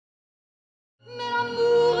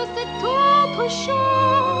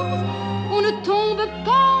chose. On ne tombe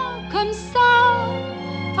pas comme ça,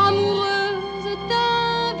 amoureuse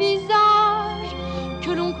d'un visage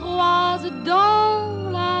que l'on croise dans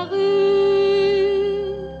la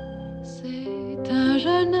rue. C'est un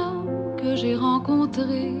jeune homme que j'ai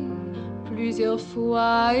rencontré plusieurs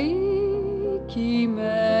fois et qui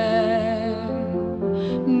m'aime.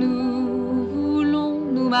 Nous voulons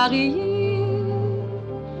nous marier,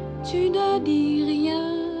 tu ne dis rien.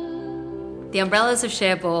 The Umbrellas of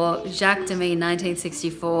Cherbourg, Jacques, Demy,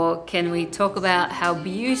 1964. Can we talk about how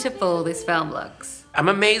beautiful this film looks? I'm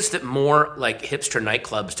amazed that more like hipster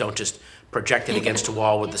nightclubs don't just project it against a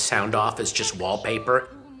wall with the sound off as just wallpaper.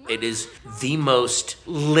 It is the most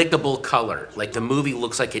lickable color. Like the movie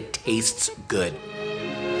looks like it tastes good.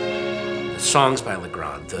 The songs by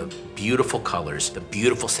Legrand, the beautiful colors, the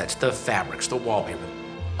beautiful sets, the fabrics, the wallpaper.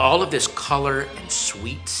 All of this color and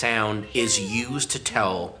sweet sound is used to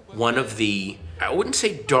tell one of the, I wouldn't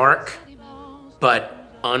say dark,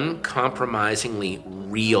 but uncompromisingly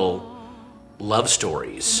real love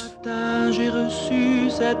stories. J'ai reçu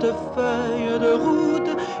cette feuille de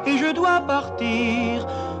route et je dois partir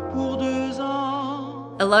pour 2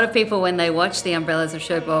 ans. A lot of people, when they watch The Umbrellas of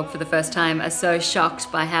Cherbourg for the first time, are so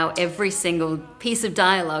shocked by how every single piece of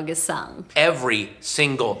dialogue is sung. Every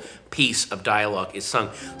single piece of dialogue is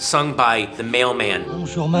sung by the mailman.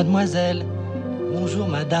 Bonjour mademoiselle, bonjour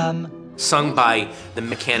madame. Sung by the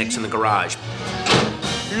mechanics in the garage.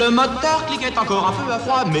 Le moteur cliquait encore un peu à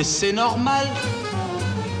froid, mais c'est normal.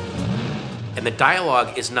 And the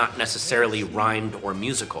dialogue is not necessarily rhymed or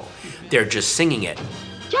musical. They're just singing it.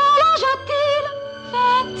 Quel âge a-t-il?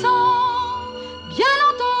 20 ans. Bien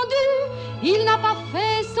entendu, il n'a pas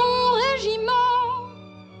fait son régiment.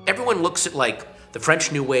 Everyone looks at like the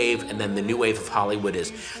French New Wave and then the New Wave of Hollywood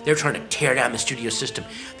is they're trying to tear down the studio system.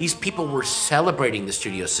 These people were celebrating the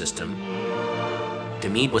studio system.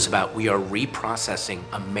 Demy was about we are reprocessing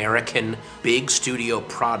American big studio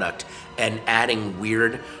product and adding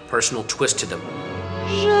weird personal twist to them.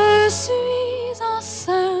 Je suis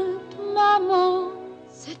enceinte, maman.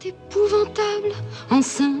 C'est épouvantable,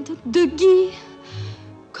 enceinte de Guy.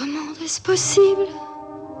 Comment est-ce possible?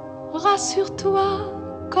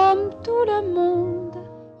 Rassure-toi, comme tout le monde.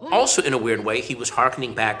 Also, in a weird way, he was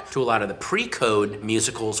hearkening back to a lot of the pre-code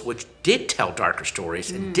musicals, which did tell darker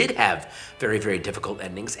stories and did have very, very difficult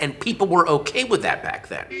endings, and people were okay with that back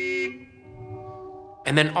then.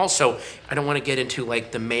 And then also, I don't want to get into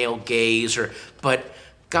like the male gaze but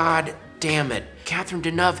God damn it, Catherine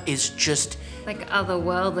Deneuve is just Like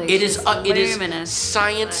otherworldly. It is luminous.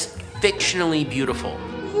 Science fictionally beautiful.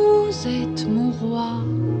 Vous êtes mon roi.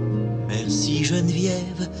 Merci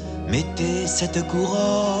Geneviève, mettez cette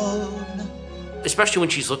couronne. Especially when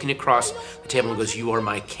she's looking across the table and goes, "You are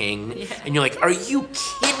my king." Yeah. And you're like, are you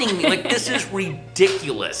kidding me? Like, this is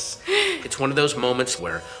ridiculous. It's one of those moments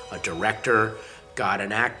where a director got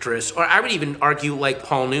an actress, or I would even argue like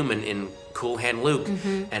Paul Newman in Cool Hand Luke,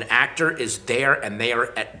 an actor is there and they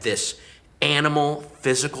are at this animal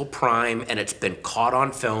physical prime and it's been caught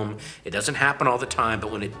on film. It doesn't happen all the time, but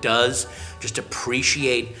when it does, just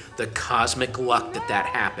appreciate the cosmic luck that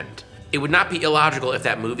happened. It would not be illogical if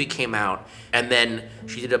that movie came out and then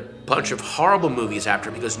she did a bunch of horrible movies after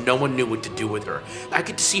because no one knew what to do with her. I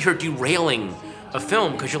could see her derailing a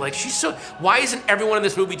film because you're like, she's so, why isn't everyone in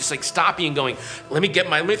this movie just like stopping and going, let me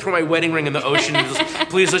throw my wedding ring in the ocean,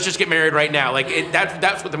 please, let's just get married right now. Like,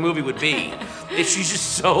 that's what the movie would be. She's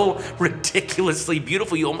just so ridiculously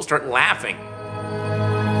beautiful, you almost start laughing.